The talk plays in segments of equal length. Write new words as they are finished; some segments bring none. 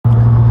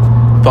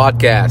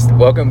Podcast.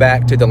 Welcome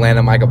back to the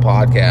Landon Michael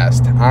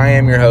Podcast. I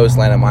am your host,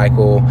 Landon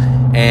Michael,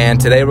 and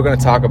today we're going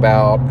to talk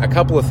about a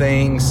couple of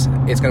things.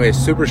 It's going to be a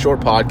super short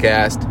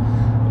podcast,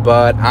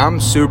 but I'm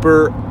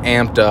super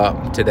amped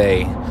up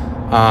today.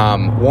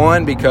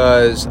 One,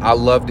 because I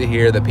love to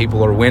hear that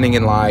people are winning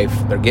in life.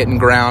 They're getting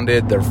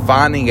grounded. They're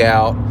finding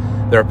out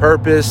their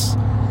purpose.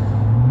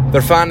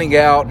 They're finding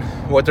out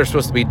what they're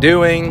supposed to be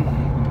doing.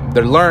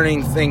 They're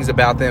learning things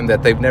about them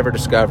that they've never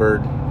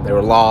discovered. They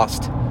were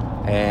lost,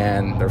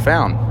 and they're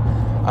found.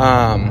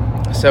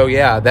 So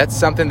that's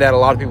something that a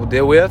lot of people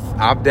deal with.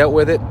 I've dealt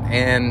with it,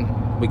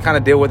 and we kind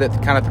of deal with it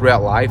kind of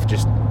throughout life,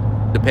 just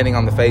depending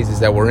on the phases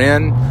that we're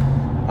in.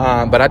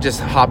 But I just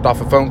hopped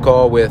off a phone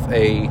call with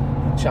a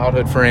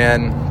childhood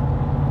friend,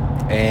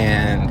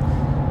 and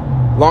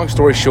long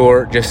story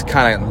short, just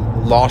kind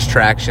of lost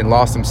traction,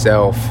 lost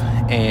himself,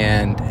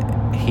 and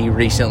he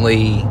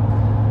recently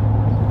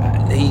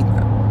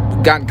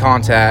got in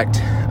contact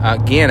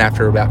again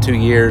after about 2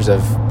 years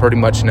of pretty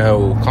much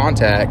no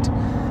contact,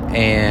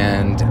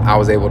 and I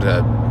was able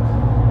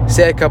to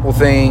say a couple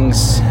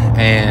things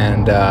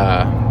and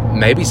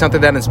maybe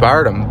something that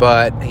inspired him.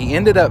 But he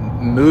ended up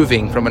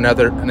moving from an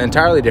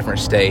entirely different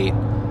state,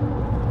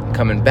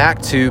 coming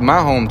back to my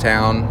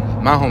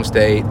hometown, my home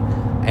state,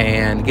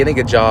 and getting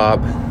a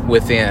job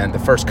within the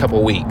first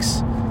couple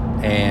weeks.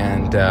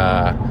 And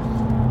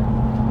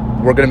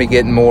we're going to be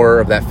getting more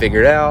of that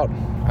figured out.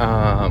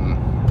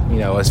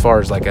 As far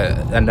as like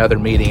another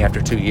meeting after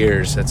 2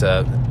 years, that's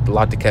a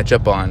lot to catch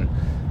up on.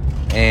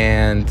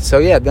 And so,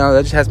 that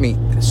just has me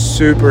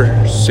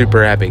super,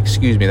 super happy.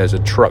 Excuse me, there's a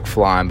truck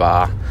flying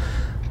by.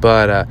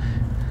 But,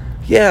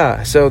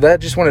 so that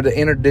just wanted to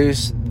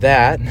introduce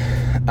that,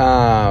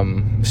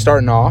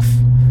 starting off.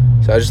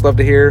 So I just love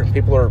to hear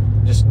people are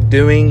just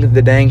doing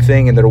the dang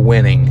thing and they're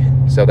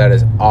winning. So that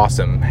is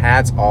awesome.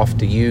 Hats off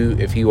to you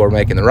if you are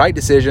making the right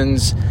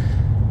decisions.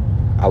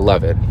 I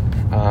love it.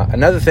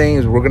 Another thing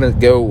is we're going to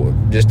go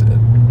just a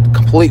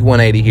complete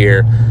 180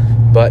 here,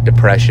 but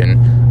depression.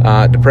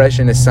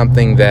 Depression is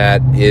something that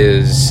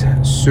is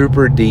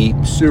super deep,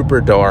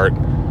 super dark,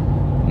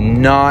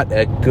 not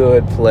a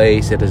good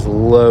place. It is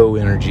low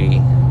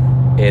energy.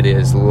 It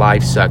is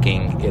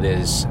life-sucking. It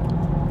is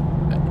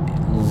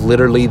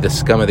literally the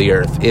scum of the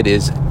earth. It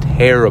is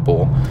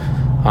terrible.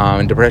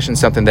 And depression is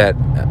something that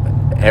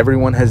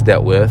everyone has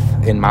dealt with,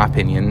 in my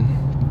opinion.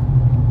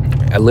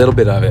 A little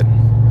bit of it.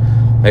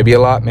 Maybe a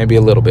lot, maybe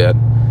a little bit.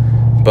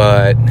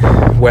 But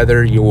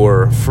whether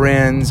your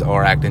friends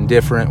are acting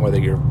different, whether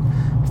your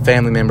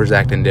family members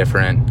acting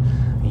different,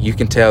 you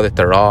can tell that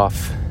they're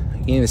off.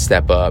 You need to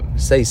step up,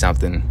 say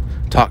something,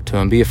 talk to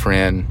them, be a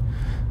friend.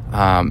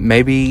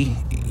 Maybe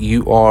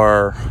you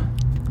are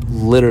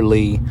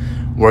literally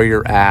where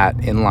you're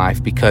at in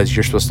life because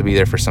you're supposed to be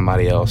there for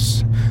somebody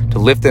else, to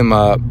lift them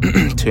up,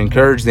 to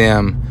encourage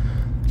them,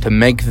 to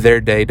make their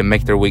day, to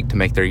make their week, to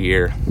make their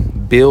year.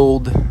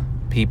 Build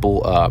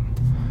people up.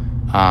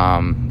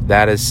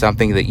 That is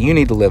something that you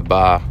need to live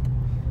by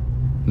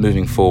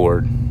moving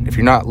forward. If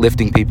you're not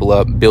lifting people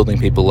up, building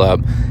people up,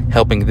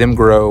 helping them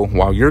grow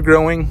while you're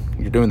growing,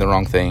 you're doing the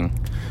wrong thing.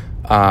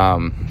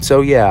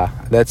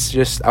 That's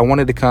just, I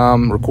wanted to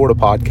come record a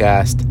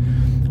podcast,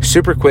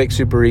 super quick,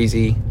 super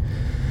easy,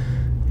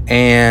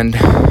 and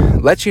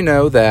let you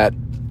know that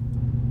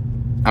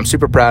I'm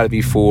super proud of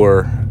you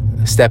for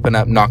stepping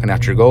up, knocking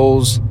out your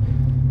goals,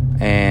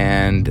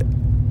 and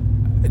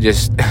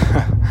just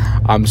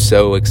I'm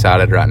so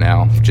excited right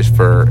now just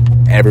for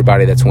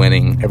everybody that's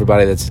winning,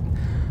 everybody that's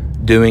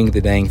doing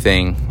the dang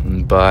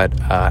thing. But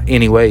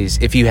anyways,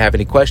 if you have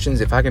any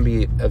questions, if I can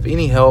be of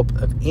any help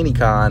of any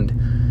kind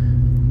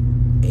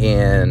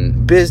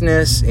in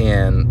business,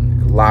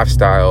 in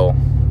lifestyle,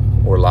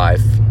 or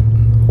life,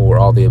 or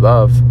all the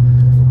above,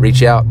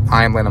 reach out.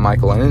 I am Landon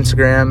Michael on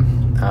Instagram.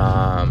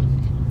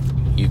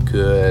 You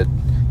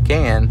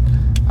can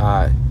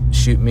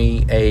shoot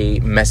me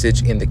a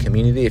message in the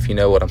community if you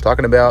know what I'm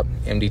talking about,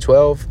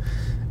 MD12,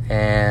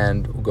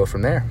 and we'll go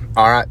from there.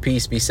 All right,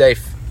 peace, be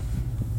safe.